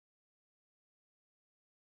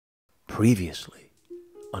Previously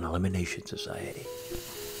on Elimination Society.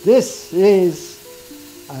 This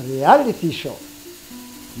is a reality show.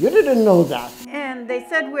 You didn't know that. And they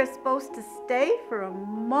said we're supposed to stay for a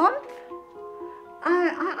month?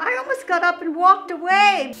 I almost got up and walked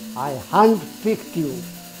away. I handpicked you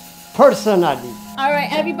personally. All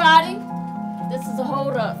right, everybody, this is a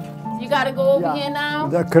hold up. You gotta go over here now.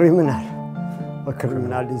 The criminal. A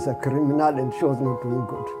criminal is a criminal and she was not doing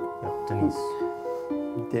good.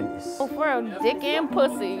 Denise. Oh, for a dick and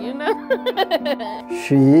pussy, you know?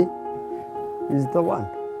 She is the one.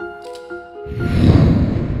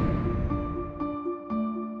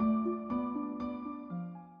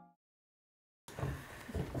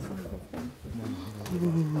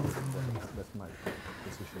 That's my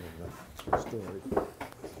position of the story.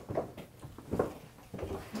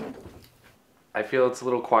 I feel it's a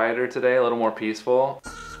little quieter today, a little more peaceful.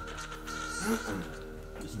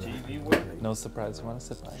 No surprise, you want to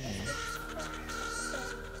sit by me?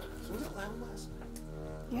 Was it loud last night?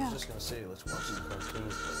 Yeah. I was just gonna say, let's watch some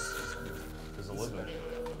cartoons. There's a living.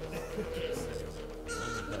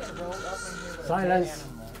 Silence.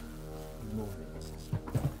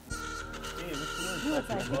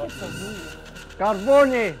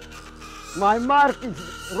 Carbone, my mark is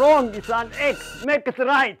wrong. It's an X. Make it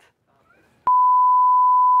right.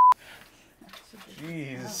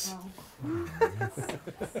 Jeez.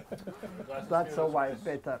 That's a Y.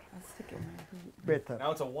 Better. Better.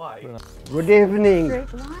 Now it's a Y. Good evening.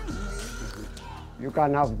 You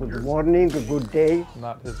can have good morning, a good day.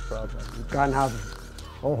 Not his problem. You can have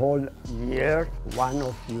a whole year, one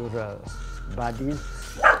of your buddies.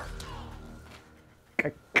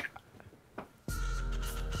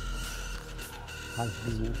 Has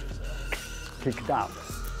been kicked out.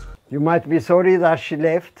 You might be sorry that she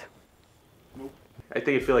left. I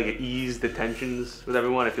think I feel like it eased the tensions with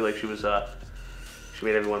everyone. I feel like she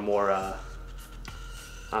made everyone more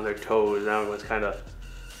on their toes. Now everyone's kind of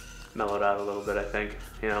mellowed out a little bit, I think,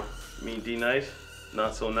 you know. You mean D nice?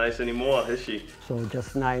 Not so nice anymore, is she? So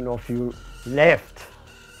just 9 of you left.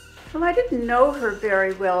 Well, I didn't know her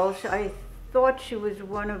very well. I thought she was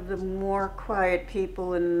one of the more quiet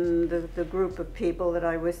people in the group of people that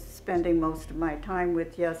I was spending most of my time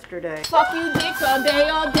with yesterday. Fuck you, dicks, all day,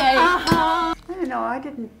 all day. I don't know, I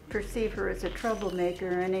didn't perceive her as a troublemaker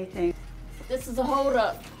or anything. This is a hold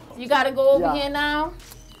up. You gotta go over here now.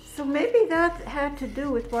 So maybe that had to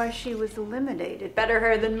do with why she was eliminated. Better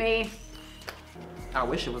her than me. I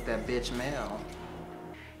wish it was that bitch Mel.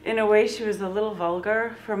 In a way, she was a little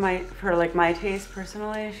vulgar for my taste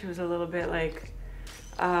personally. She was a little bit like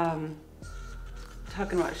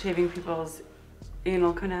talking about shaving people's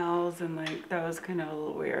anal canals, and like that was kind of a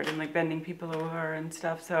little weird, and like bending people over and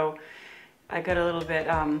stuff. So I got a little bit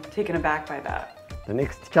taken aback by that. The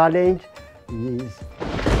next challenge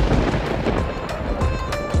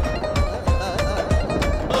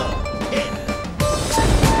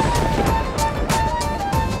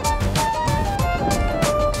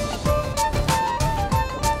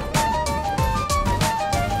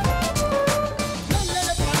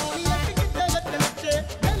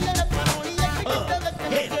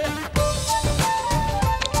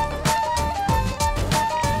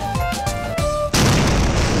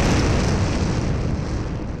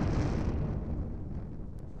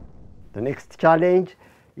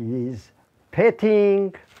is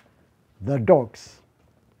petting the dogs.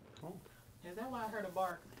 Is that why I heard a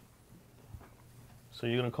bark? So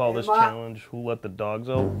you're gonna call this challenge Who Let the Dogs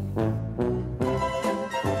Out?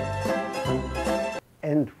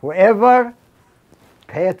 And whoever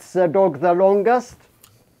pets the dog the longest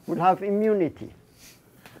will have immunity.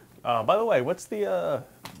 By the way, what's the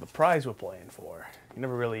prize we're playing for? You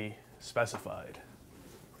never really specified.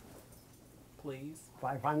 Please.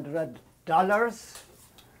 $500.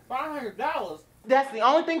 $500? That's the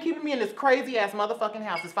only thing keeping me in this crazy ass motherfucking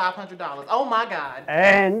house is $500. Oh my God.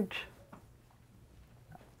 And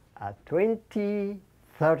a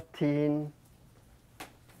 2013.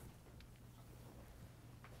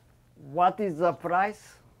 What is the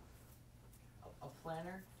price? A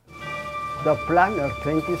planner? The planner,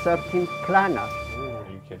 2013 planner. Are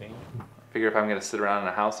you kidding? Figure if I'm gonna sit around in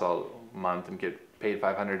a house all month and get paid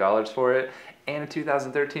 $500 for it, and a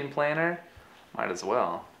 2013 planner, might as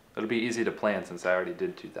well. It'll be easy to plan since I already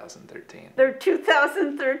did 2013. They're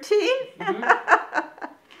 2013?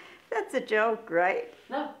 That's a joke, right?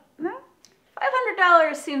 No. No?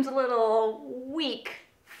 $500 seems a little weak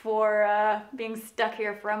for being stuck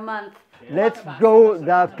here for a month. Let's go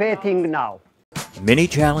the petting now. Mini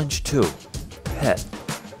challenge 2. Pet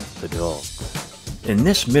the dog. In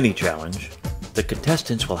this mini challenge, the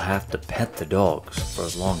contestants will have to pet the dogs for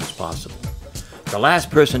as long as possible. The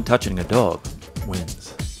last person touching a dog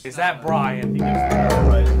wins. Is that Brian?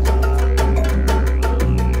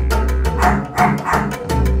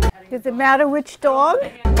 Does it matter which dog?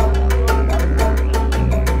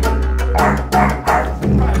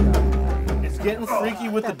 It's getting freaky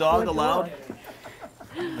with the dog allowed.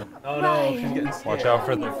 Oh no, she's getting scared. Watch out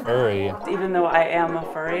for the furry. Even though I am a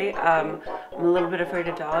furry, I'm a little bit afraid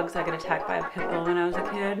of dogs. I got attacked by a pit bull when I was a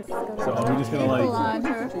kid. So are we just gonna like?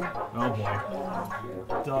 Oh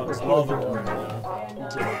boy. Dogs love it.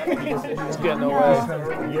 He's getting away.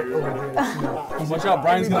 Watch out,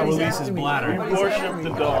 Brian's gonna release his bladder. Worship the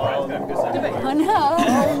dog. Oh no.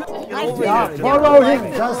 Follow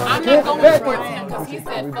him. Just I'm keep not going back. for him because he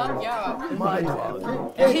said fuck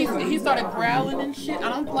y'all. And he started growling and shit. I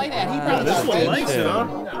don't play that. He probably This got one raped. likes it, huh?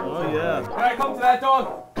 Oh yeah. Can I come to that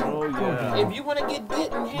dog? Oh yeah. If you want to get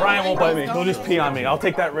bitten, Brian won't bite me. He'll just pee on me. I'll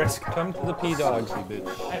take that risk. Come to the pee dogs, you bitch.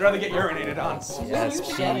 I'd rather get urinated on. Yes,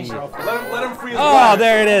 pee. Let him free his Oh, bladder.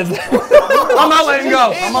 there it is. I'm not letting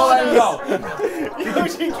go. I'm not letting go.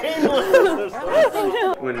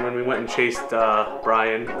 When we went and chased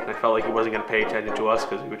Brian, I felt like he wasn't going to pay attention to us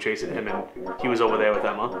because we were chasing him and he was over there with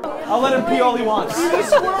Emma. I'll let him pee all he wants.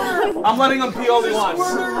 I'm letting him pee all he wants.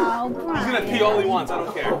 He's going to pee all he wants. I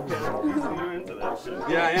don't care.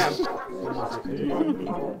 Yeah, I am.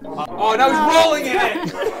 Oh, now he's rolling in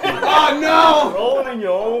it. Oh, no. Rolling in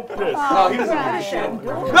your own piss. Oh, he doesn't give a shit.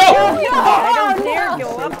 No! I don't dare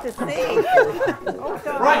go up to see. Oh,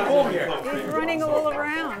 God. Brian, come over here. He's running all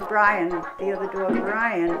around. Brian, the other dog,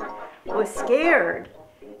 Brian, was scared.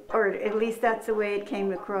 Or at least that's the way it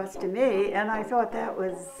came across to me. And I thought that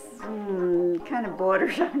was kind of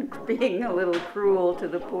bordered on being a little cruel to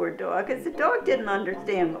the poor dog, because the dog didn't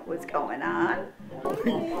understand what was going on.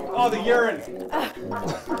 Oh, the urine.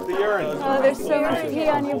 The urine. Oh, there's so much pee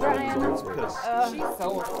on you, Brian. Piss. She's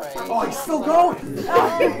so afraid. Oh, he's still going.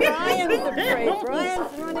 Oh, Brian's afraid.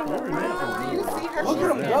 Brian's running around. You see her? Look She's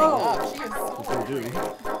at him standing go. up. She is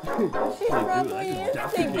She probably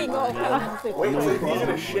is thinking all kinds of Wait till he's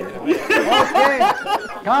gonna shit. Okay.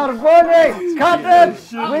 Carbone, cut it.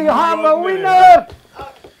 We have a winner.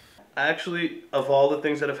 Actually, of all the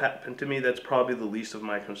things that have happened to me, that's probably the least of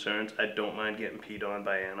my concerns. I don't mind getting peed on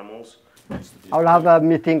by animals. I'll have a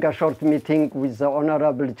meeting, a short meeting with the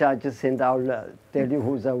honorable judges, and I'll tell you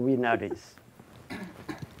who the winner is.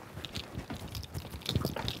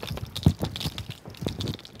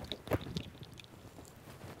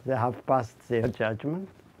 They have passed their judgment.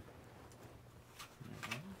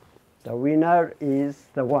 The winner is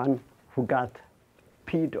the one who got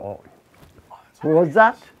peed on. Who was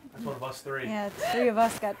that? That's one of us three. Yeah, 3 of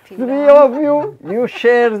us got peed Three on. of you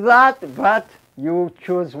share that, but you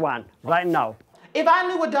choose one right now. If I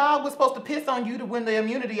knew a dog was supposed to piss on you to win the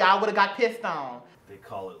immunity, I would have got pissed on. They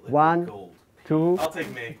call it liquid 1, gold. 2. I'll take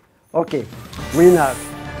me. Okay, winner.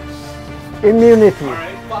 Immunity.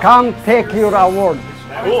 Come take your award.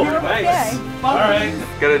 Cool, thanks. All right.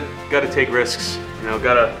 Gotta take risks. You know,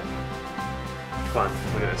 gotta. Come on,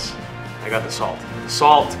 look at this. I got the salt.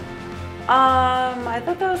 Salt. I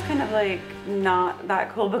thought that was kind of like not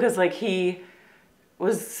that cool because like he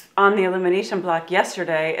was on the elimination block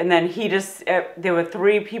yesterday and then he just, there were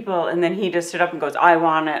 3 people and then he just stood up and goes, I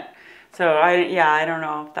want it. So I don't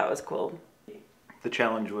know if that was cool. The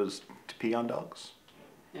challenge was to pee on dogs?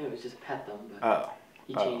 No, it was just pet them, but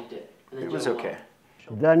he changed it. And then It was Joe okay.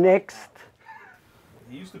 The next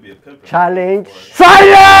He used to be a pimp. challenge.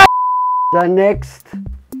 Silence! The next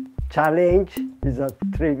challenge is a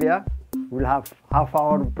trivia. We'll have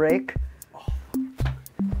half-hour break.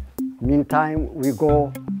 Meantime, we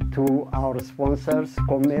go to our sponsors,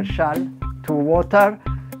 commercial, to water.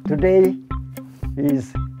 Today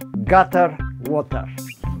is gutter water.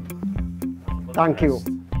 Thank you.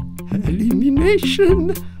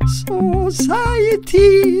 Elimination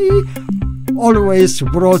Society, always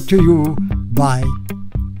brought to you by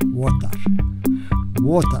water.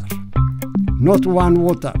 Water, not one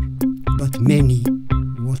water, but many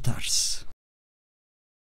waters.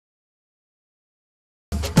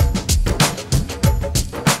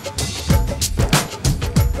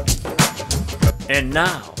 And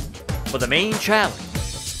now, for the main challenge,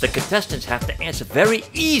 the contestants have to answer very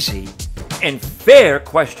easy and fair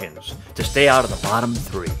questions to stay out of the bottom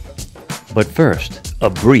 3. But first, a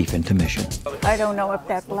brief intermission. I don't know if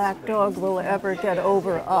that black dog will ever get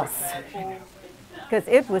over us, because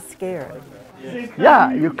it was scared.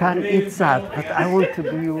 Yeah, you can eat that, but I want to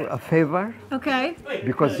do you a favor. Okay.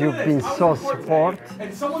 Because you've been so support,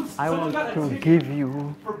 I want to give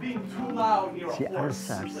you the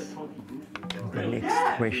answers to the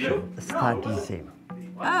next question. Study them.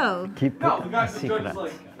 Oh. Keep it a secret.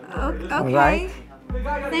 Okay. All right?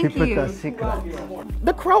 Thank Keep you. it a secret.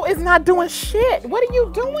 The crow is not doing shit. What are you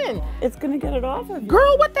doing? It's gonna get it off of you.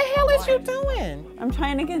 Girl, what the hell is you doing? I'm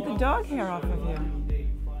trying to get the dog hair off of you.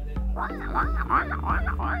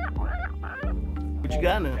 What you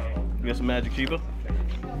got now? You got some magic keeper?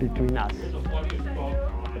 Between us.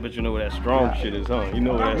 I bet you know where that strong shit is, huh? You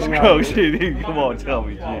know where that strong shit is. Come on, tell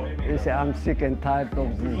me, G. You say, I'm sick and tired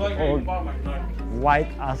of these old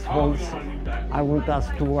white assholes. I want us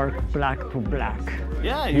to work black to black.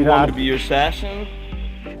 Yeah, you want me to be your assassin?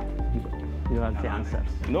 You have the answers.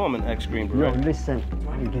 No, I'm an ex-Green No, Beret. listen,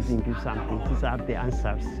 I'm giving you something. These are the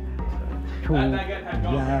answers to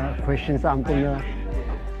the questions I'm gonna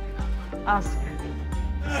ask.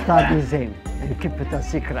 Study them and keep it a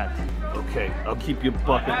secret. Okay, I'll keep your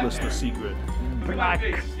bucket list a secret. Black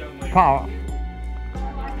power.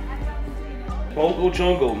 Bo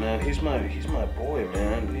Jungo, man, he's my boy,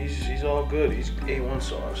 man. He's all good. He's A1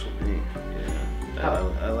 sauce with me.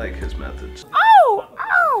 Yeah, I like his methods. Oh,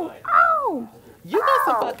 oh, oh! You got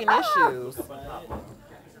some fucking issues.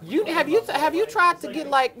 Have you tried to get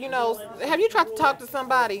have you tried to talk to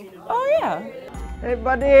somebody? Oh yeah. Hey,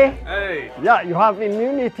 buddy. Hey. Yeah, you have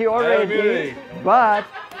immunity already, immunity. but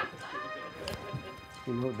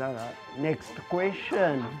you know the next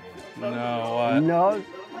question. No, what? No,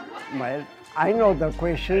 well, I know the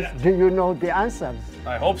questions. Do you know the answers?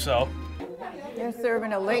 I hope so. They're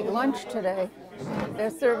serving a late lunch today.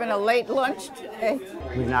 They're serving a late lunch today.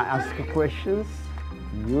 When I ask you questions,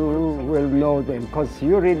 you will know them because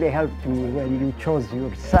you really helped me when you chose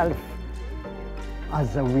yourself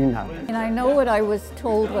as a winner. And I know what I was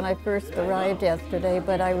told when I first arrived yesterday,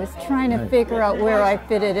 but I was trying to figure out where I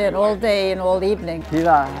fitted in all day and all evening. Here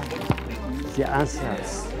are the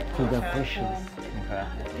answers to the questions. Okay.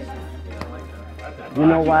 You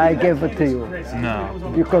know why I gave it to you?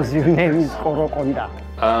 No. Because your name is Korokonda.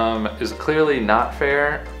 It was clearly not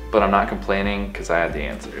fair, but I'm not complaining because I had the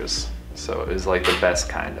answers. So it was like the best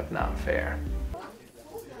kind of not fair.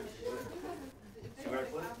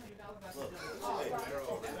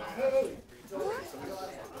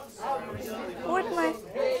 What am I?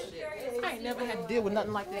 I ain't never had to deal with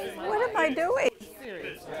nothing like that. What am I doing?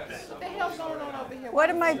 What the hell's going on over here? What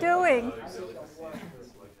am I doing?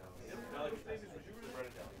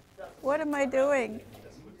 What am I doing?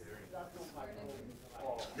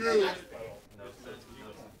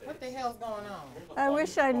 What the hell's going on? I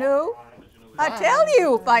wish I knew. I'd tell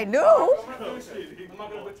you if I knew.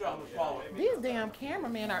 These damn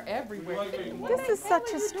cameramen are everywhere. This is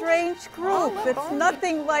such a strange group. It's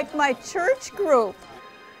nothing like my church group.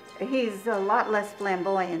 He's a lot less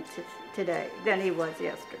flamboyant today than he was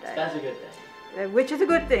yesterday. That's a good thing. Which is a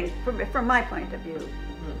good thing from my point of view.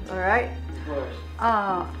 All right? Of course.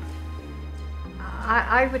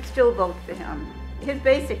 I would still vote for him. His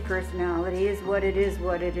basic personality is what it is,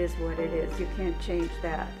 what it is, what it is. You can't change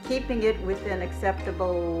that. Keeping it within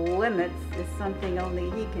acceptable limits is something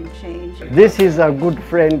only he can change. This is a good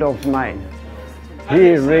friend of mine.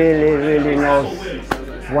 He really, really knows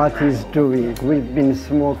what he's doing. We've been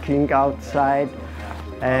smoking outside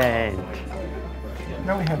and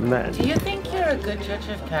man. Do you think you're a good judge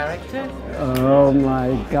of character? Oh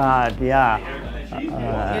my God, yeah.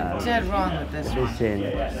 You're dead wrong with this one. Listen.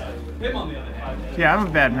 Yeah, I'm a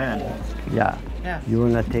bad man. Yeah. Yeah. You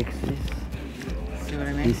wanna take this? See what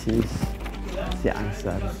I mean? This is the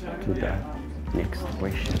answer to the next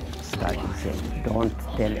question. Study them. Don't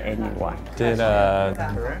tell anyone. Did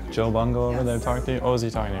Joe Bungo over there talk to you? What was he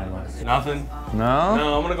talking to you about? Nothing. No?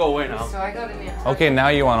 No, I'm gonna go away now. Okay, now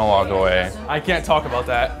you want to walk away. I can't talk about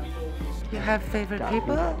that. You have favorite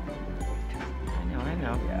people? I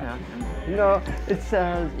know. You know, it's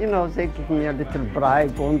you know, they give me a little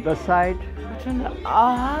bribe on the side.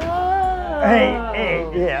 Oh. Hey,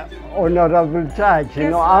 yeah, honorable judge.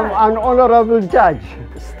 You know, I'm an honorable judge.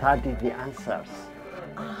 Study the answers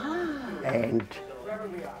and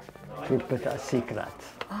keep it a secret,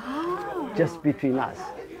 just between us.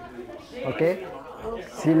 Okay?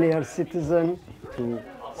 Senior citizen to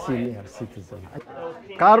senior citizen.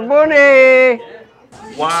 Carbone!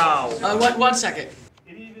 Wow. One second.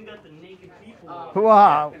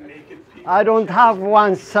 Wow. I don't have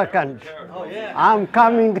 1 second. Oh, yeah. I'm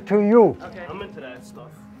coming to you. Okay. I'm into that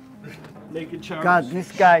stuff. Naked Charles. God,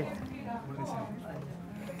 this guy.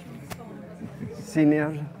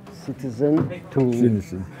 Senior citizen to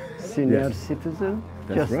senior Yes. citizen.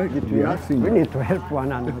 That's just right. between We are us. senior. We need to help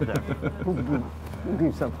one another. Who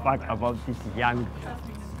gives a fuck about this young?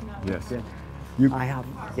 Yes. I have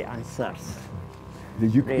the answers.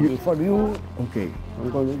 Did you, Ready for you. Okay. I'm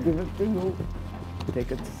going to give it to you.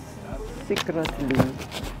 Take it secretly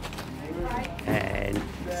and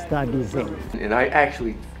studies in. And I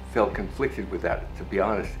actually felt conflicted with that, to be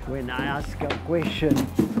honest. When I ask a question,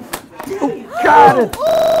 you got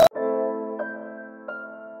it!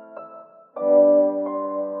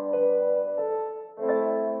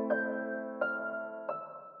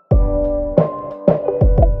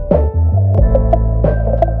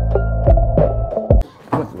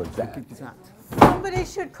 What was that? Somebody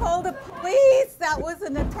should call the police. That was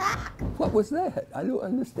an attack. What was that? I don't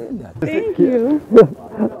understand that. Thank you.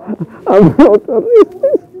 I'm not a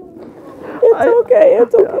racist.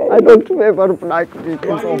 It's okay. I don't favor black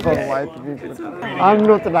people over white people. I'm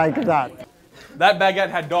not like that. That baguette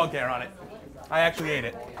had dog hair on it. I actually ate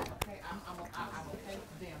it.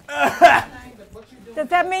 Does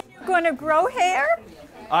that mean you're going to grow hair?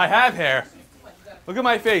 I have hair. Look at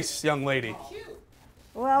my face, young lady.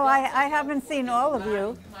 Well, I haven't seen all of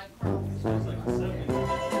you.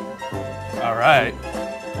 All right.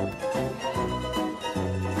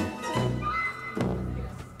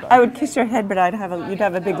 I would kiss your head, but you'd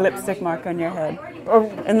have a big lipstick mark on your head.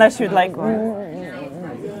 Unless you'd like...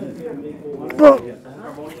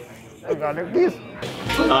 I got a kiss.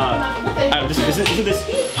 Isn't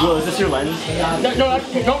this, Will, is this your lens? No,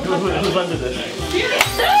 whose lens is this?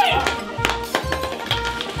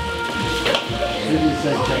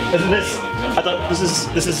 Isn't this, I thought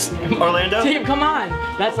this is Orlando? Steve, come on.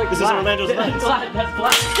 That's like This black. is Orlando's lens. That's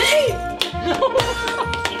black. Steve!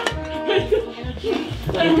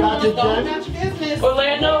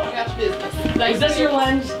 Orlando, is this your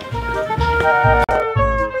lens?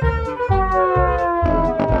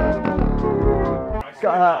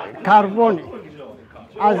 Carboni,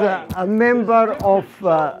 as a member of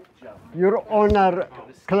your honor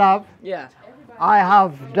club, Yeah. I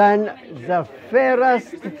have done the fairest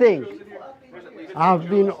thing. I've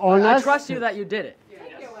been honest. I trust you that you did it.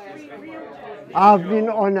 I've been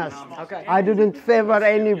honest. Okay. I didn't favor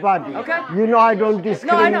anybody. Okay. You know I don't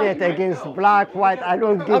discriminate against black, white. I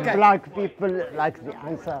don't give Okay. black people like the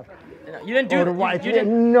answer. You didn't do Or white. You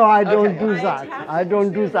didn't. No, I don't do that. I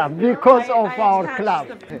don't do that because of our club.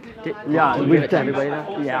 Yeah, Can you we give it to can. everybody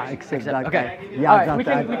now? Yeah, except that Okay. guy. All Yeah, right, we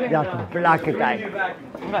can- that black guy.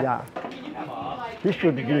 Yeah. He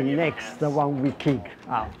should be next, the one we kick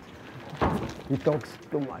out. He talks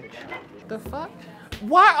too much. The fuck?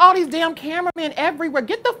 Why are all these damn cameramen everywhere?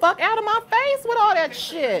 Get the fuck out of my face with all that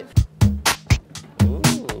shit.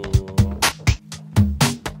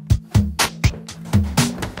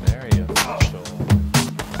 Very official.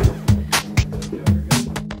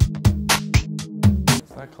 Is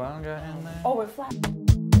that clown guy in there? Oh, it's flat.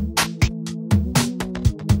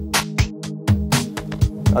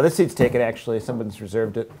 Oh, this seat's taken actually. Someone's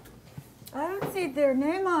reserved it. I don't see their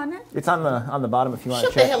name on it. It's on the bottom if you want to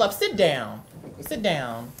Shut check. the hell up. Sit down. Sit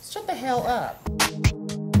down. Shut the hell up.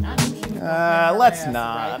 Let's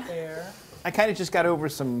not. I kind of just got over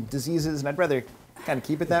some diseases, and I'd rather kind of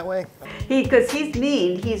keep it that way. Because he's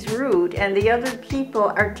mean, he's rude, and the other people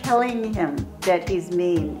are telling him that he's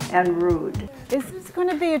mean and rude. Is this going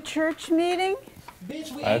to be a church meeting?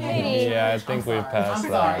 I think we've passed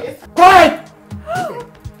that. Quiet!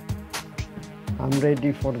 I'm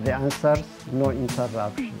ready for the answers, no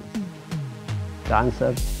interruptions. The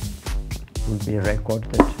answers will be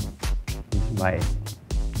recorded with my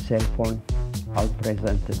cell phone. I'll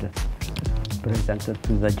present it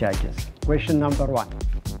to the judges. Question number 1.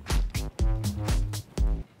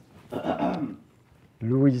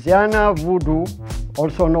 Louisiana Voodoo,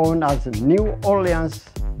 also known as New Orleans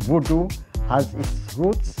Voodoo, has its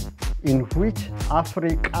roots in which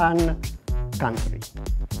African country?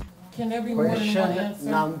 Can there be more than one Question answer?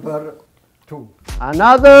 number 2.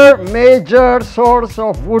 Another major source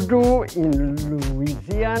of voodoo in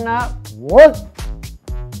Louisiana was?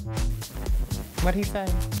 What'd he say?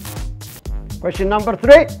 Question number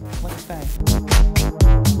 3. What'd he say?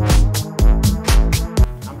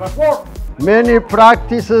 Number 4. Many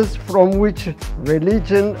practices from which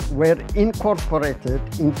religion were incorporated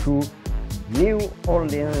into New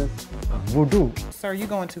Orleans voodoo. Sir, you're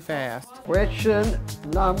going too fast. Question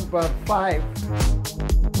number 5.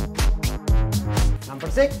 Number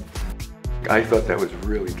 6. I thought that was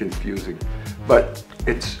really confusing, but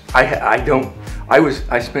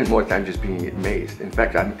I spent more time just being amazed. In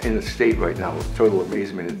fact, I'm in a state right now of total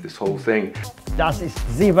amazement at this whole thing. Das ist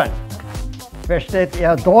 7. Versteht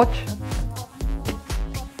ihr Deutsch?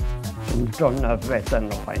 Zum Donnerwetter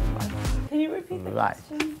noch einmal. Can you repeat the Right.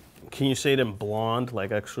 question? Can you say it in blonde,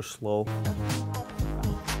 like extra slow?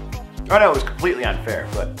 Oh no, it was completely unfair,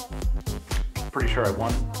 but pretty sure I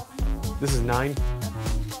won. This is 9.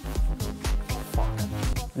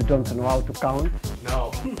 You don't know how to count?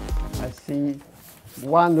 No. I see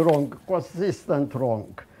one wrong, consistent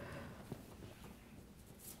wrong.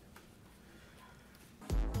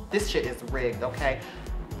 This shit is rigged, okay?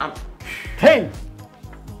 10.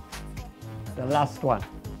 The last one.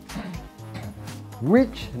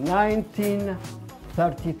 Which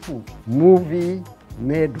 1932 movie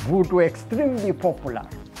made Voodoo extremely popular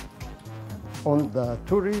on the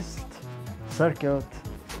tourist circuit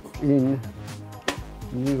in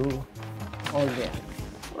New Orleans?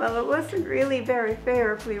 Well, it wasn't really very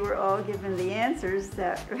fair if we were all given the answers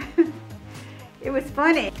that it was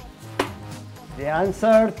funny. The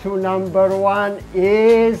answer to number 1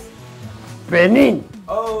 is Benin.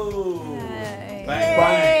 Oh!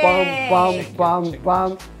 Bam, bam, bam,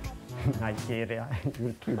 bam. Nigeria.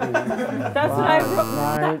 You're kidding. That's what I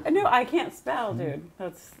wrote. No, I can't spell, dude.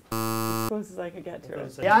 That's as close as I could get to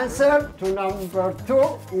it. The answer to number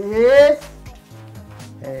 2 is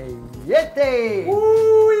Haiti.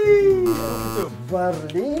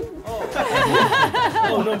 Berlin.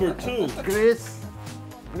 Oh, number 2. Grace.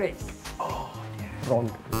 Oh, yeah. From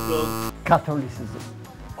Catholicism.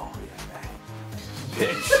 Oh, yeah, man.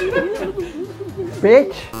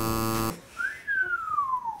 Bitch.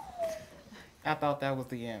 I thought that was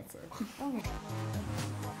the answer.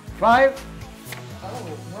 5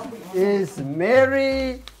 is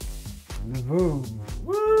Mary Lou.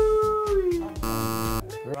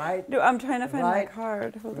 Right? No, I'm trying to find my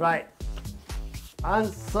card. Hold on. Right.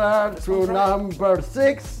 Answer to number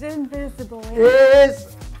 6 Invisible.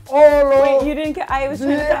 is all Wait, you didn't get. I was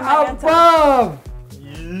trying to find my answer.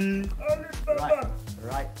 Above.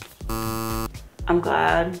 Right. I'm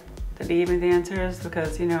glad that he gave me the answers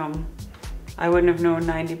because, you know, I wouldn't have known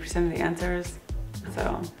 90% of the answers.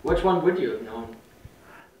 So. Which one would you have known?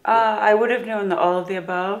 I would have known all of the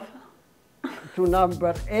above. To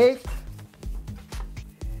number 8.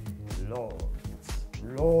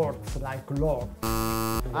 Lords like Lord.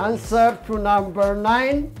 Answer to number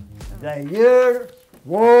 9. The year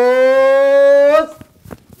was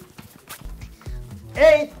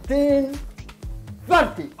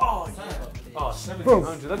 1830. Oh, yeah. Oh,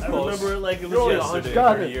 1700. That's close. I remember it like it was yesterday.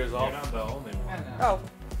 30 years off. You're not the only one. Oh.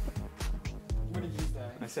 What did you say?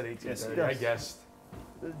 I said 1830. I guessed.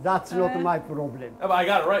 That's not my problem. Oh, but I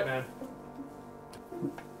got it right, man.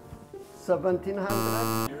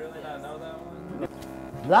 1700. You really not know that one?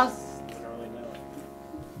 Last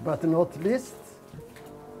but not least,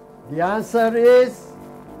 the answer is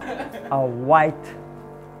a white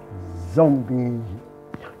zombie.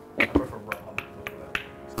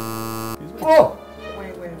 Oh!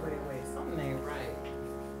 Wait. Something ain't right.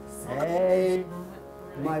 Hey,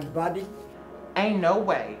 my buddy. Ain't no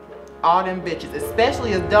way. All them bitches,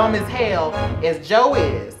 especially as dumb as hell as Joe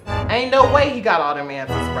is, ain't no way he got all them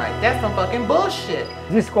answers right. That's some fucking bullshit.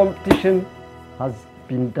 This competition has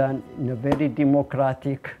been done in a very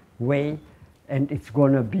democratic way, and it's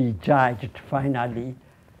going to be judged finally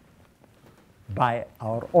by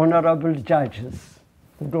our honorable judges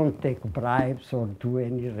who don't take bribes or do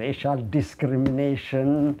any racial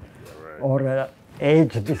discrimination or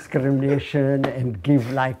age discrimination and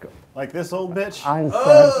give like this old bitch?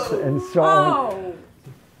 Answers and so on.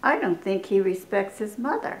 I don't think he respects his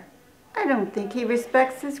mother. I don't think he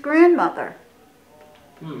respects his grandmother.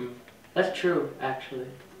 That's true, actually.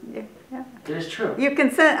 Yeah. It is true. You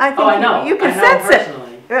can sense. I think I know. you can I know sense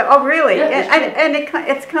personally. it. Oh, really? Yeah, and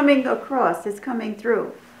it's coming across. It's coming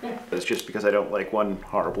through. It's just because I don't like one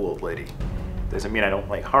horrible old lady. Doesn't mean I don't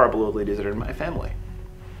like horrible old ladies that are in my family.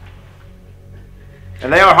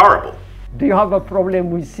 And they are horrible. Do you have a problem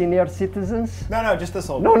with senior citizens? No, just this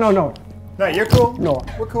old No, bitch. no. No, you're cool? No.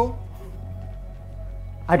 We're cool.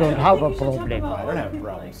 I don't have a problem. I don't have a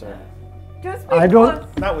problem, sir. I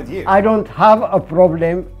don't. Not with you. I don't have a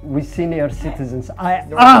problem with senior citizens. I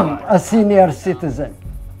am a senior citizen.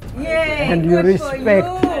 Yay, and you good for respect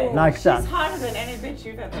you. like that. She's hotter than any bitch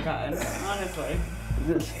you've ever gotten, honestly.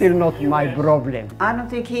 It's still not my problem. I don't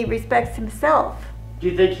think he respects himself. Do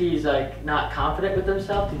you think he's like not confident with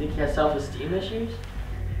himself? Do you think he has self-esteem issues?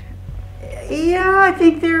 Yeah, I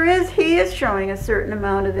think there is. He is showing a certain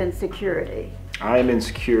amount of insecurity. I am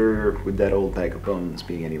insecure with that old bag of bones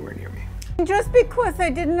being anywhere near me. Just because I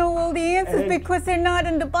didn't know all the answers, because they're not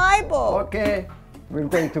in the Bible. Okay, we're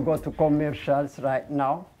going to go to commercials right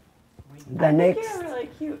now. The I next, think you're really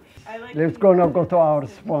cute. I like let's gonna go to our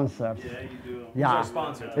sponsors. Yeah, you do. Yeah, Who's our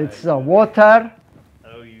sponsor today? it's water,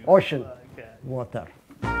 you ocean, water.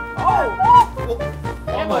 Oh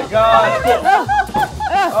my God!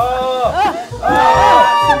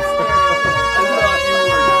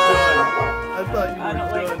 I thought you were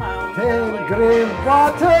done. 10 green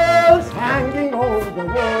bottles hanging on the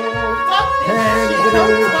wall. 10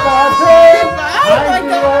 green bottles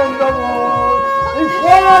hanging on the wall. If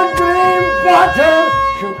one green bottle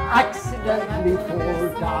should accidentally let me fall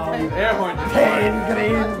down. Air horn. 10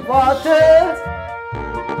 green bottles.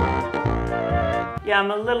 Yeah,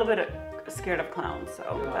 I'm a little bit scared of clowns, so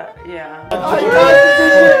yeah. I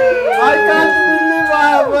can't believe I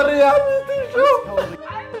have a reality show.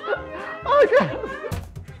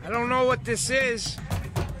 I don't know what this is,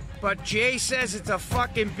 but Jay says it's a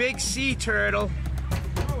fucking big sea turtle.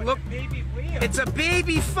 Look, it's a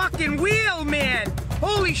baby fucking whale, man.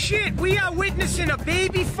 Holy shit, we are witnessing a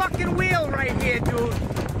baby fucking whale right here, dude.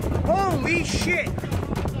 Holy shit.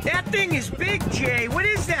 That thing is big, Jay. What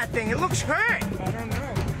is that thing? It looks hurt. I don't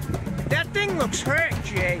know. That thing looks hurt,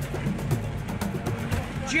 Jay.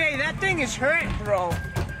 Jay, that thing is hurt, bro.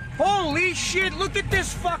 Holy shit, look at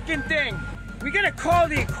this fucking thing. We gotta call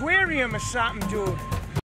the aquarium or something, dude.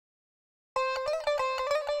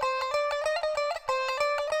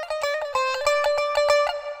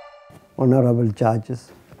 Honorable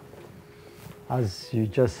judges, as you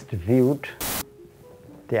just viewed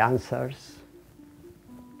the answers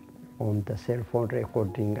on the cell phone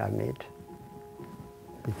recording I made,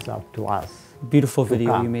 it's up to us. Beautiful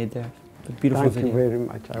video you made there. Beautiful Thank video. you very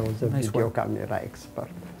much. I was a Nice video work. camera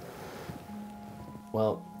expert.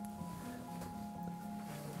 Well,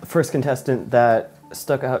 the first contestant that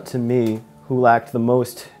stuck out to me, who lacked the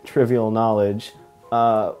most trivial knowledge,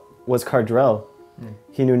 was Cardrell.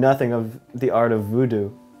 He knew nothing of the art of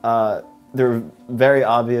voodoo. There were very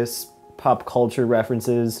obvious pop culture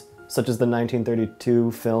references, such as the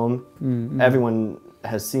 1932 film. Everyone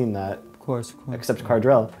has seen that, of course. Except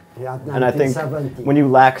Cardrell. Yeah, And I think 1970. when you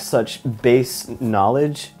lack such base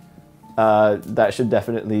knowledge, that should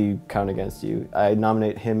definitely count against you. I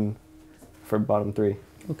nominate him for bottom 3.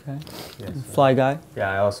 Okay. Yes. Fly guy.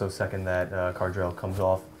 Yeah, I also second that. Cardrell comes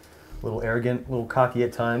off a little arrogant, a little cocky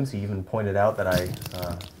at times. He even pointed out that I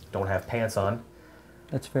don't have pants on.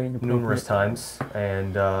 That's very inappropriate. Numerous times.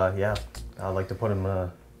 And yeah, I'd like to put him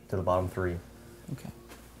to the bottom 3. Okay.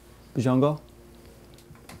 Bo Jungo?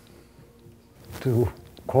 To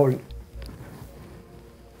call, to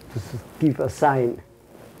give a sign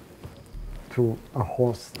to a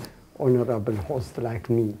host, honorable host like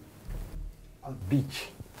me, a beach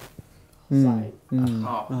sign.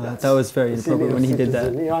 That was very inappropriate when he did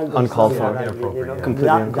that. Uncalled for. Inappropriate. Completely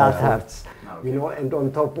That uncalled for. hurts. You know, and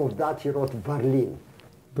on top of that, he wrote Berlin.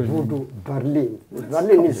 Voodoo, Berlin.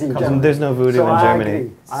 Berlin is in Germany. There's no voodoo So in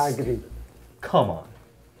Germany. I agree. Come on.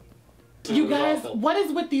 You guys, what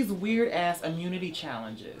is with these weird ass immunity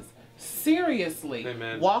challenges? Seriously,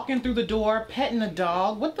 walking through the door, petting a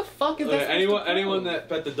dog. What the fuck is that? Anyone that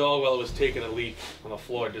pet the dog while it was taking a leak on the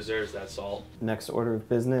floor deserves that salt. Next order of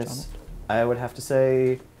business, I would have to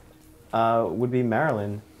say, would be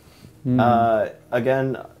Marilyn.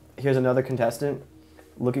 Again, here's another contestant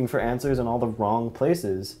looking for answers in all the wrong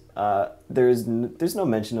places. There's no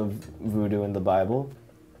mention of voodoo in the Bible.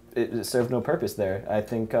 It served no purpose there. I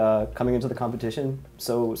think coming into the competition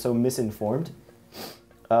so misinformed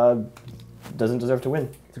doesn't deserve to win.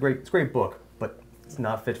 It's a great book, but it's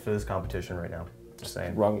not fit for this competition right now. Just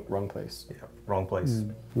saying. Wrong place. Yeah, wrong place.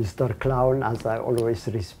 Mr. Clown, as I always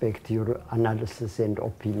respect your analysis and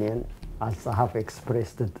opinion, as I have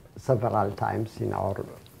expressed it several times in our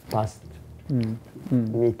past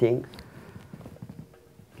meeting,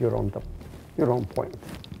 you're on point.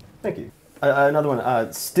 Thank you. Another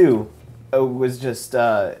one, Stu was just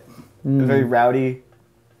very rowdy,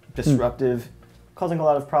 disruptive, causing a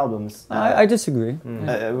lot of problems. I disagree.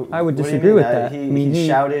 I would disagree with that.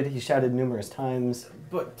 He shouted numerous times.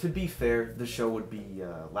 But to be fair, the show would be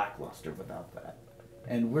lackluster without that.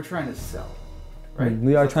 And we're trying to sell, right?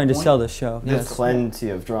 We are trying to sell this show. There's Yes. plenty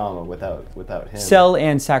of drama without him. Sell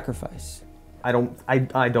and sacrifice. I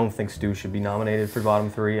don't think Stu should be nominated for bottom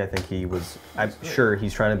 3. I think I'm sure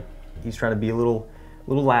he's trying to be a little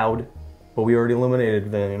loud, but we already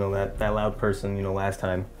eliminated that loud person last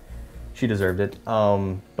time. She deserved it.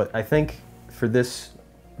 But I think for this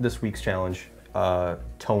week's challenge,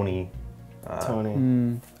 Tony.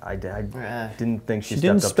 I didn't think she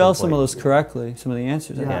didn't stepped up to spell the some of plate. those correctly. Some of the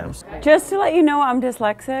answers. Yeah. Just to let you know, I'm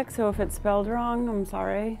dyslexic, so if it's spelled wrong, I'm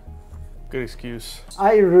sorry. Good excuse.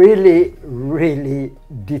 I really, really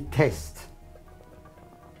detest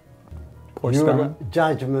Poor your spelling.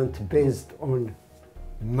 judgment based on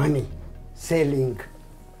money, selling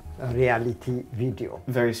a reality video.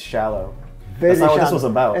 Very shallow. Very That's not what this shallow. was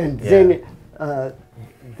about. And then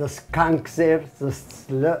the skunk there, the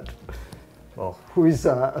slut, who is,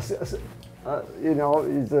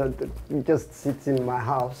 he just sits in my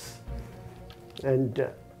house and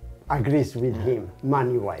agrees with him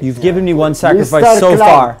money-wise. You've given me one sacrifice Mr. so Clown,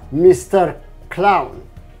 far. Mr. Clown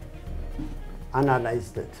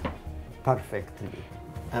analyzed it perfectly.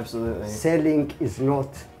 Absolutely. Selling is not.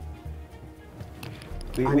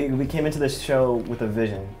 We came into this show with a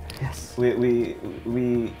vision. Yes.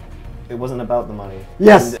 It wasn't about the money.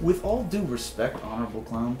 Yes. And with all due respect, Honorable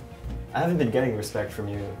Clown, I haven't been getting respect from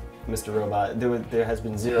you, Mr. Robot. There has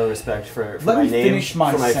been zero respect for Let my me name, finish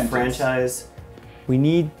my for my sentence. franchise. We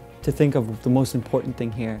need to think of the most important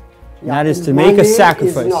thing here. And Yeah, that is to money make a is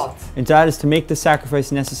sacrifice. not. And that is to make the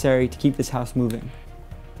sacrifice necessary to keep this house moving.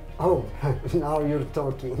 Oh, now you're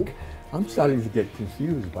talking. I'm starting to get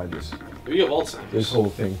confused by this. You have Alzheimer's. This whole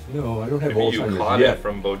thing. No, I don't have Maybe you Alzheimer's caught yet. it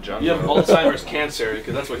from Bo Jungo. You have Alzheimer's cancer,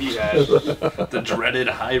 because that's what he had. The dreaded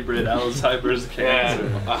hybrid Alzheimer's cancer.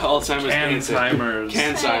 Yeah, Alzheimer's cancer.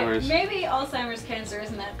 Canzheimer's. Maybe Alzheimer's cancer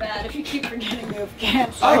isn't that bad if you keep forgetting you have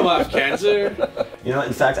cancer. I don't have cancer. You know,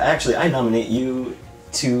 in fact, I nominate you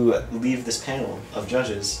to leave this panel of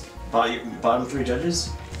judges. Bottom 3 judges.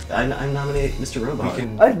 I nominate Mr. Robot.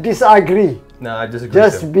 I disagree. No, I disagree.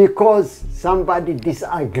 Just because somebody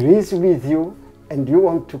disagrees with you and you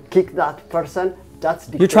want to kick that person, that's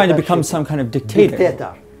dictatorship. You're trying to become some kind of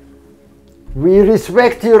dictator. We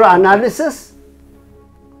respect your analysis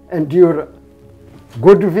and your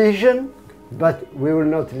good vision, but we will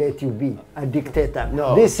not let you be a dictator.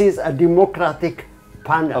 No. This is a democratic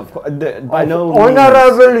panel. By no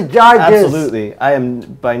honorable means, judges. Absolutely. I am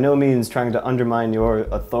by no means trying to undermine your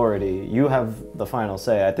authority. You have the final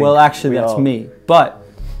say. I think. Well, actually, that's me. But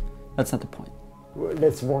that's not the point.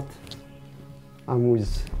 Let's vote. I'm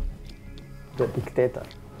with the dictator.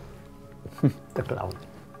 The clown.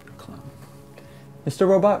 Mr.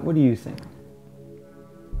 Robot, what do you think?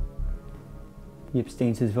 He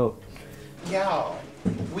abstains his vote. Yo,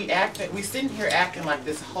 we sitting here acting like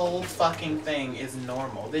this whole fucking thing is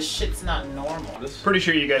normal. This shit's not normal. Pretty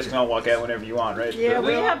sure you guys can all walk out whenever you want, right? Yeah,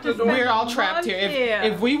 we have to. We're all trapped here. here.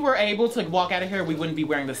 If we were able to walk out of here, we wouldn't be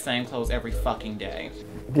wearing the same clothes every fucking day.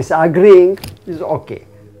 Disagreeing is okay.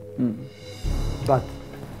 But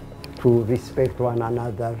to respect one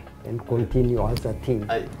another and continue as a team.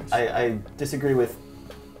 I disagree with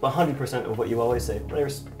 100% of what you always say, but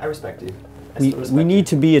I respect you. We need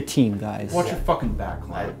to be a team, guys. Watch your fucking back,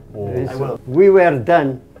 Clown. I will. We were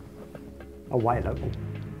done a while ago.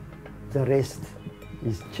 The rest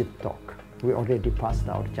is cheap talk. We already passed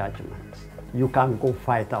our judgments. You can't go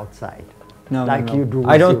fight outside No, like no. you do.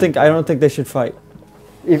 I don't think they should fight.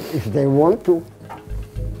 If they want to,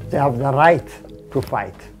 they have the right to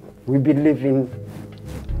fight. We believe in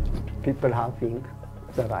people having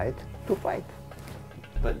the right to fight.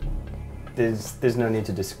 But there's no need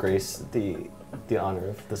to disgrace the honor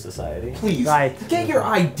of the society. Please, get your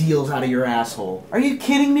ideals out of your asshole. Are you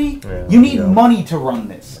kidding me? Yeah, you need money to run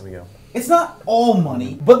this. There we go. It's not all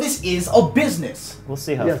money, but this is a business. We'll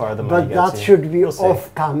see how far the money But gets that you. should be We'll see.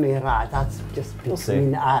 off camera. That's just We'll see.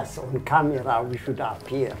 between us. On camera, we should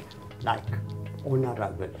appear like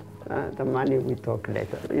honorable. The money we talk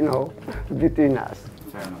later, you know, between us.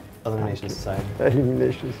 Fair enough. Elimination Society.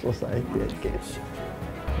 Elimination Society, I guess.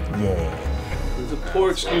 Yeah. It's a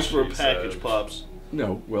poor excuse for a package, Pops.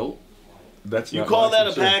 No, well, that's You not call my that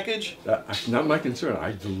concern. a package? That's not my concern.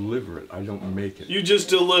 I deliver it. I don't make it. You just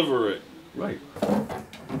deliver it. Right.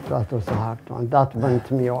 That was a hard one. That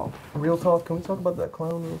went me off. Real talk. Can we talk about that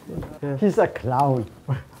clown real quick? Yeah. He's a clown.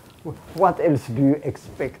 What else do you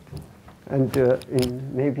expect? And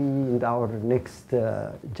maybe in our next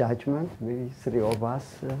judgment, maybe 3 of us,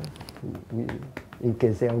 in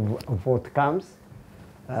case a vote comes,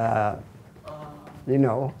 you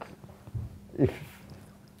know, if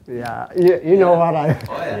you know what I,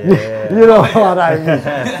 you know what I mean.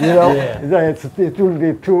 You know, it will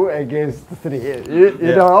be 2 against 3.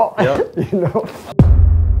 You know, you know.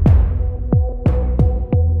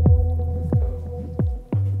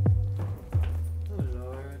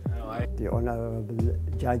 The Honorable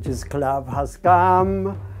Judges Club has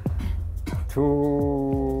come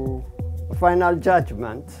to a final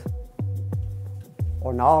judgment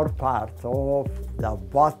on our part of the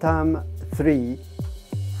bottom 3,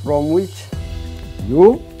 from which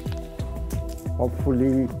you,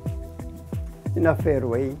 hopefully in a fair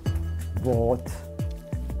way, vote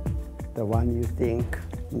the one you think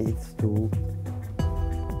needs to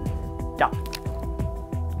die.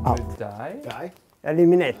 Out. Die?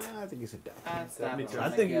 Eliminate. I think he's a die. I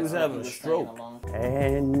think he was having a stroke.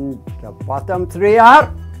 And the bottom 3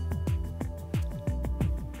 are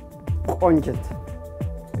Conjet.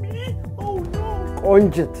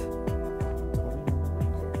 Conjet.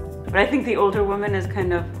 But I think the older woman has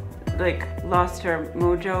kind of like lost her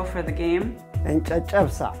mojo for the game. And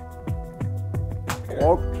Chachapsa.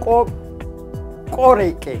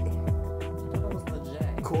 Korike.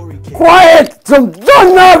 Quiet! Some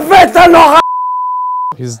Donna Vetano!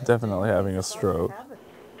 He's definitely having a stroke.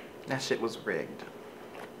 That shit was rigged.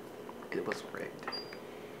 It was rigged.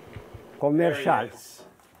 Commercials.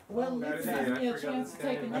 Well, this gives me a chance to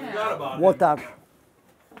take a nap. Water.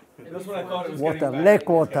 Water, lake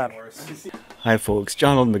water. Hi folks,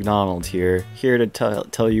 Donald McDonald here to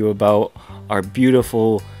tell you about our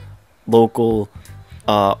beautiful, local,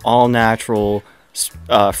 all-natural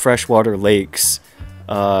freshwater lakes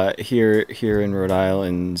here in Rhode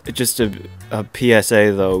Island. Just a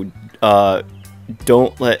PSA though,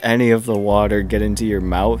 don't let any of the water get into your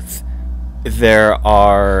mouth. There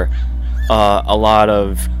are a lot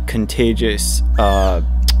of contagious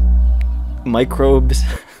microbes.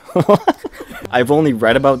 I've only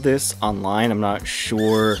read about this online. I'm not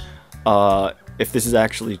sure if this is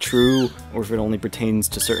actually true or if it only pertains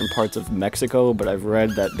to certain parts of Mexico, but I've read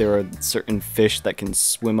that there are certain fish that can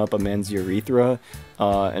swim up a man's urethra,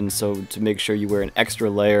 and so to make sure you wear an extra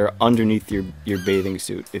layer underneath your bathing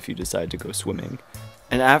suit if you decide to go swimming.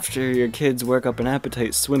 And after your kids work up an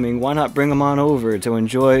appetite swimming, why not bring them on over to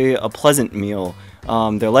enjoy a pleasant meal?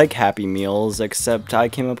 They're like Happy Meals, except I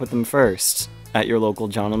came up with them first at your local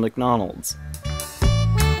John and McDonald's.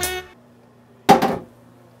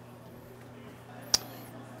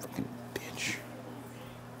 Fucking bitch.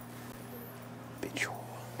 Bitch.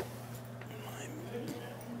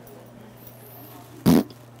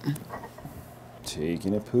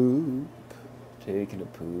 Taking a poop. Taking a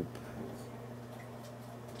poop.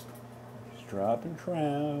 Just dropping trout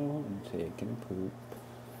and taking a poop.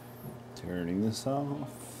 Turning this off.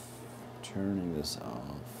 Turning this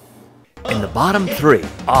off. And the bottom three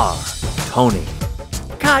are Tony,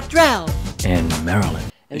 Cottrell, and Marilyn.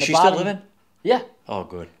 Is she still living? Yeah. Oh,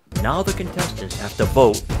 good. Now the contestants have to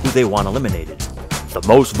vote who they want eliminated. The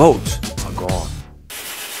most votes are gone.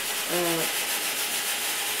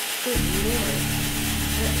 Good Lord.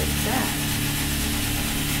 What is that?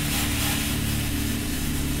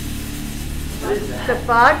 What is that? The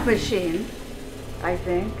fog machine, I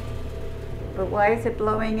think. But why is it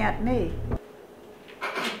blowing at me?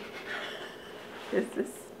 Is this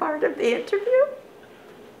part of the interview?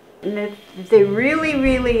 And if they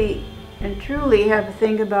really and truly have a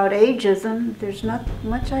thing about ageism, there's not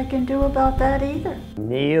much I can do about that either.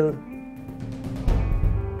 Kneel.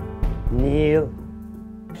 Kneel.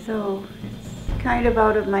 So it's kind of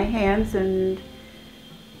out of my hands, and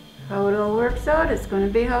how it all works out, it's going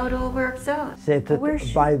to be how it all works out. Set it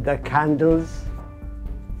by the candles.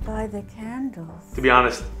 By the candles. To be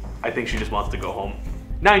honest, I think she just wants to go home.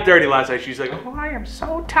 9:30 last night, she's like, oh, I am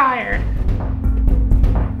so tired.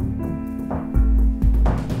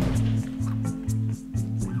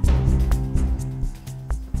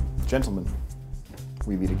 Gentlemen,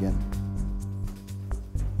 we meet again.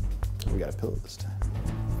 We got a pillow this time.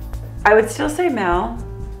 I would still say Mel,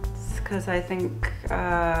 because I think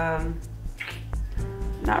not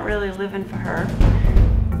really living for her.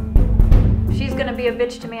 She's gonna be a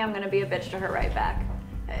bitch to me, I'm gonna be a bitch to her right back.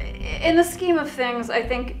 In the scheme of things, I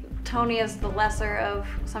think Tony is the lesser of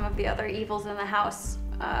some of the other evils in the house.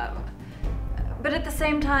 But at the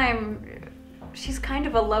same time, she's kind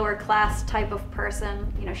of a lower class type of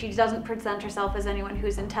person. You know, she doesn't present herself as anyone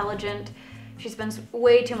who's intelligent. She spends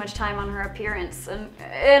way too much time on her appearance. And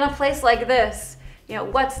in a place like this, you know,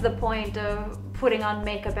 what's the point of putting on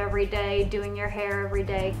makeup every day, doing your hair every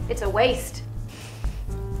day? It's a waste.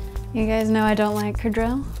 You guys know I don't like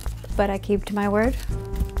Cordell, but I keep to my word.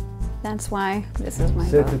 That's why this is my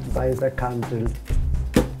Set vote. it by the candle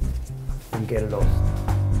and get lost.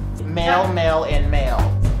 Male, and male.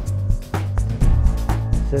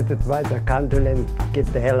 Set it by the candle and get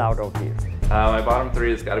the hell out of here. My bottom three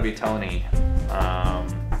has got to be Tony.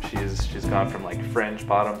 She's gone from like fringe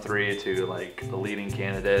bottom three to like the leading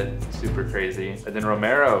candidate, super crazy. And then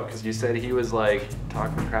Romero, because you said he was like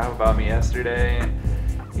talking crap about me yesterday.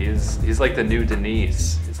 He's like the new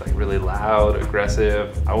Denise. He's like really loud,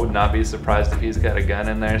 aggressive. I would not be surprised if he's got a gun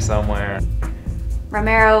in there somewhere.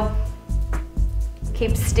 Romero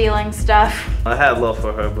keeps stealing stuff. I had love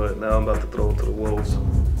for her, but now I'm about to throw her to the wolves.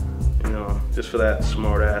 You know, just for that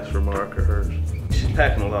smart ass remark of hers. She's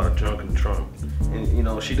packing a lot of junk in the trunk. And you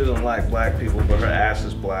know, she doesn't like black people, but her ass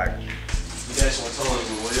is black. You guys want to tell her,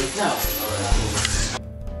 will you? No.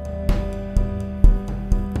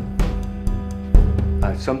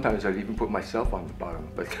 Sometimes I'd even put myself on the bottom,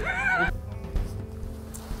 but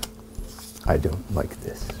I don't like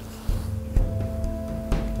this.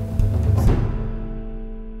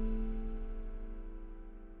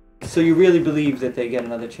 So you really believe that they get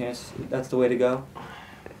another chance? That's the way to go?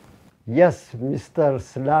 Yes, Mr.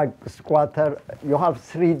 Slag Squatter, you have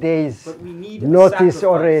 3 days But we need notice sacrifice.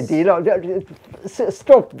 already. You know,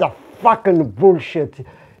 stop the fucking bullshit.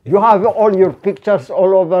 You have all your pictures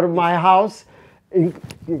all over my house,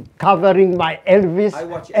 covering my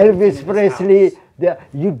Elvis Presley.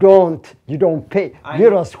 You don't pay.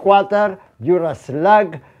 You're a squatter, you're a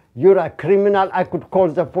slug, you're a criminal. I could call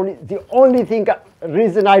the police. The only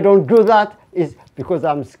reason I don't do that is because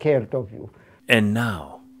I'm scared of you. And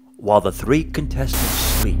now, while the three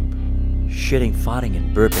contestants sleep, shitting, farting,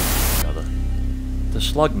 and burping at each other, the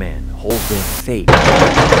slug man holds their fate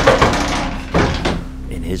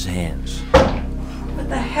in his hands. What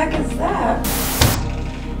the heck is that?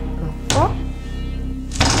 Huh?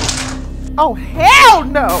 Oh, hell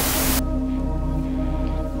no!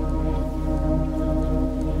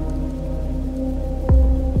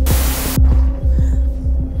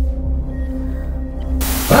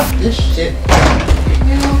 Fuck this shit.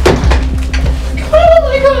 Oh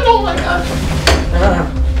my god, oh my god.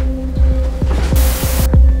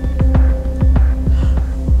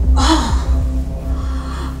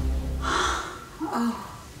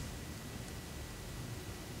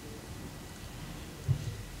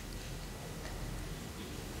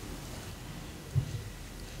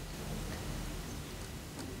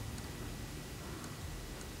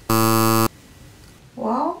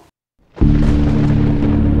 Well,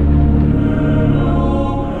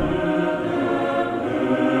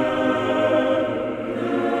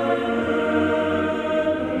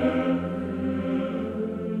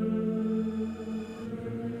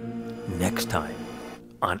 Next time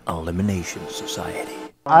on Elimination Society.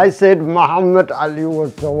 I said Muhammad Ali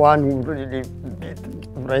was the one who really beat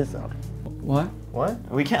Fraser. What? What?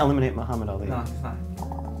 We can't eliminate Muhammad Ali. No, it's fine.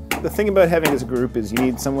 The thing about having this group is you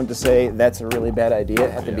need someone to say that's a really bad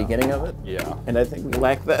idea at the beginning of it. Yeah. And I think we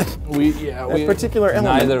lack that. That particular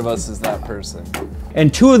element. Neither of us is that person.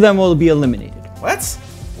 And 2 of them will be eliminated. What?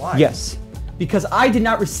 Why? Yes. Because I did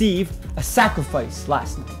not receive a sacrifice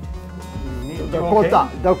last night. The quota.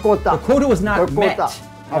 The quota was not met.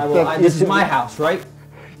 This is my house, right?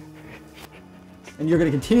 And you're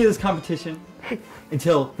going to continue this competition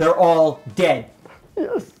until they're all dead.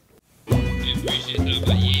 Yes.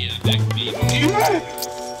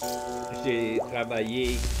 J'ai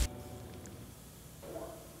travaillé.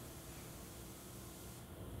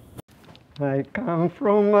 I come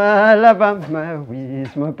from Alabama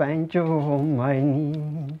with my banjo on my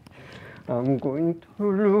knee. I'm going to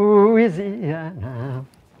Louisiana,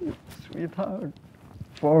 sweetheart,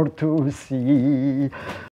 for to see.